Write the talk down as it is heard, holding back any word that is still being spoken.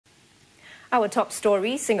Our top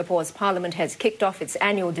story, Singapore's parliament has kicked off its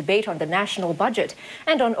annual debate on the national budget.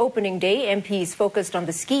 And on opening day, MPs focused on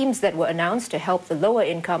the schemes that were announced to help the lower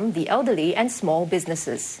income, the elderly and small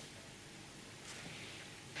businesses.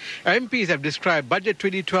 MPs have described Budget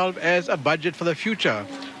 2012 as a budget for the future,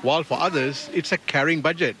 while for others, it's a caring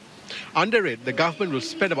budget. Under it, the government will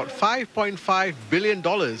spend about $5.5 billion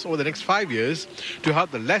over the next 5 years to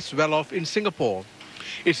help the less well-off in Singapore.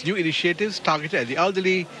 Its new initiatives targeted at the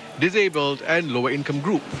elderly, disabled and lower-income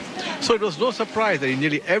group. So it was no surprise that in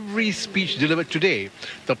nearly every speech delivered today,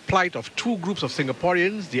 the plight of two groups of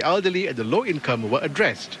Singaporeans, the elderly and the low-income, were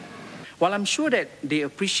addressed. While I'm sure that they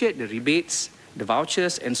appreciate the rebates, the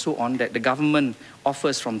vouchers and so on that the government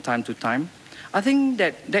offers from time to time, I think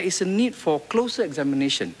that there is a need for closer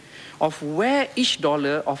examination of where each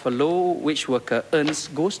dollar of a low-wage worker earns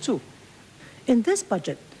goes to. In this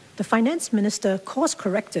budget, the Finance Minister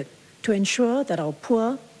course-corrected to ensure that our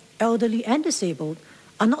poor, elderly and disabled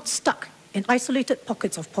are not stuck in isolated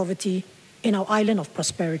pockets of poverty in our island of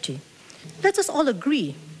prosperity. Let us all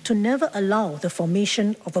agree to never allow the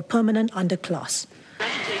formation of a permanent underclass.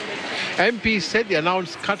 MPs said the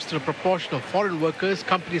announced cuts to the proportion of foreign workers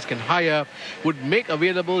companies can hire would make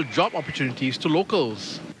available job opportunities to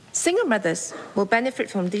locals. Single mothers will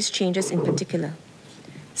benefit from these changes in particular.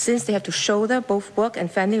 Since they have to shoulder both work and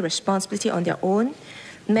family responsibility on their own,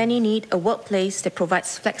 many need a workplace that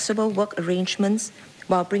provides flexible work arrangements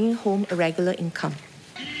while bringing home a regular income.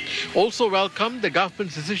 Also welcomed the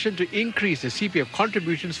government's decision to increase the CPF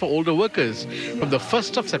contributions for older workers from the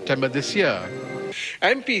 1st of September this year.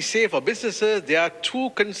 MPs say for businesses there are two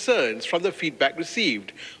concerns from the feedback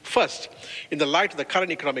received. First, in the light of the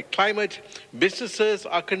current economic climate, businesses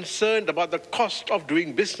are concerned about the cost of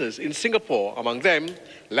doing business in Singapore, among them,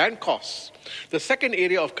 land costs. The second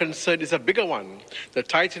area of concern is a bigger one, the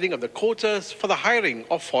tightening of the quotas for the hiring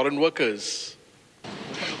of foreign workers.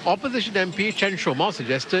 Opposition MP Chen Shomao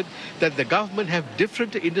suggested that the government have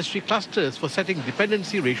different industry clusters for setting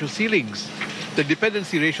dependency ratio ceilings. The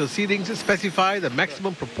dependency ratio ceilings specify the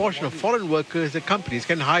maximum proportion of foreign workers that companies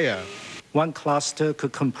can hire. One cluster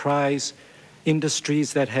could comprise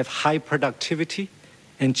industries that have high productivity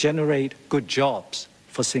and generate good jobs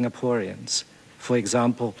for Singaporeans. For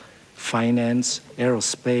example, finance,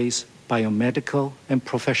 aerospace, biomedical, and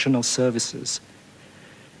professional services.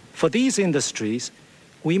 For these industries,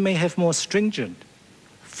 we may have more stringent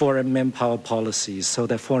foreign manpower policies so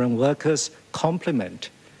that foreign workers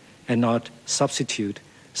complement and not substitute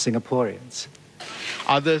Singaporeans.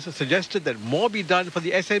 Others suggested that more be done for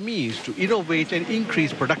the SMEs to innovate and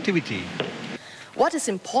increase productivity. What is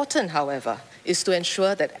important, however, is to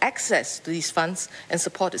ensure that access to these funds and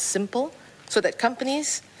support is simple so that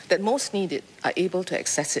companies that most need it are able to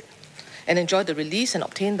access it and enjoy the release and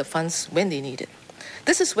obtain the funds when they need it.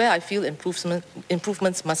 This is where I feel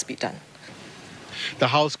improvements must be done. The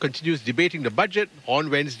House continues debating the budget on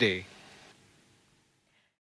Wednesday.